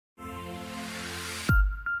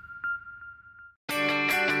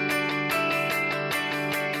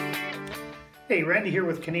Hey, Randy here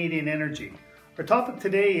with Canadian Energy. Our topic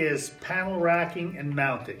today is panel racking and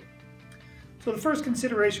mounting. So the first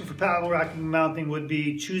consideration for panel racking and mounting would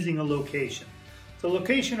be choosing a location. The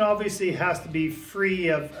location obviously has to be free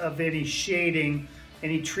of any shading,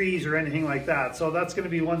 any trees or anything like that. So that's going to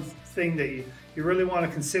be one thing that you really want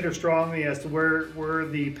to consider strongly as to where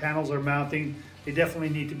the panels are mounting. They definitely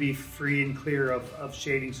need to be free and clear of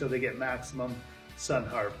shading so they get maximum sun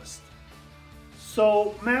harvest.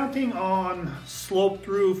 So mounting on sloped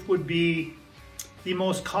roof would be the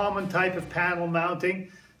most common type of panel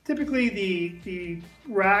mounting. Typically the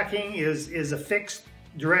racking is affixed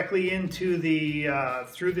directly into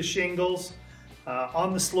through the shingles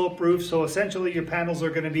on the slope roof. So essentially your panels are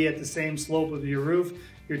going to be at the same slope of your roof.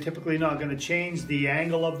 You're typically not going to change the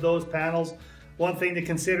angle of those panels. One thing to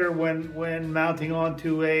consider when mounting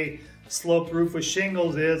onto a sloped roof with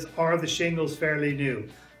shingles is, are the shingles fairly new?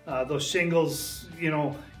 Those shingles, you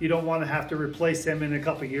don't want to have to replace them in a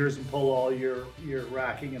couple of years and pull all your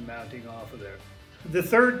racking and mounting off of there. The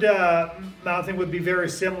third mounting would be very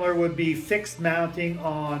similar, would be fixed mounting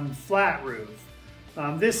on flat roof.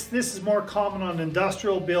 This is more common on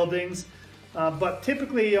industrial buildings, but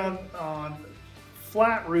typically on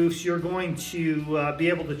flat roofs you're going to be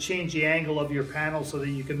able to change the angle of your panels so that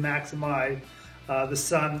you can maximize the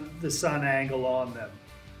sun angle on them.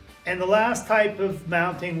 And the last type of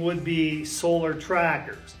mounting would be solar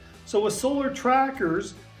trackers. So with solar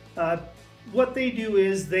trackers, what they do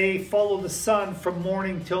is they follow the sun from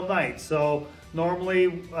morning till night. So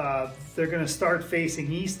normally they're going to start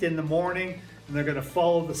facing east in the morning and they're going to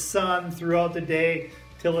follow the sun throughout the day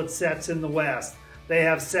till it sets in the west. They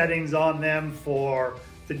have settings on them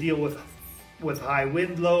to deal with high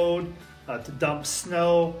wind load, to dump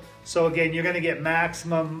snow. So again, you're going to get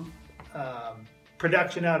maximum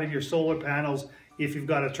production out of your solar panels if you've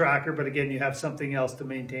got a tracker, but again, you have something else to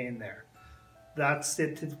maintain there. That's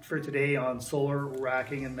it for today on solar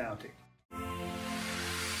racking and mounting.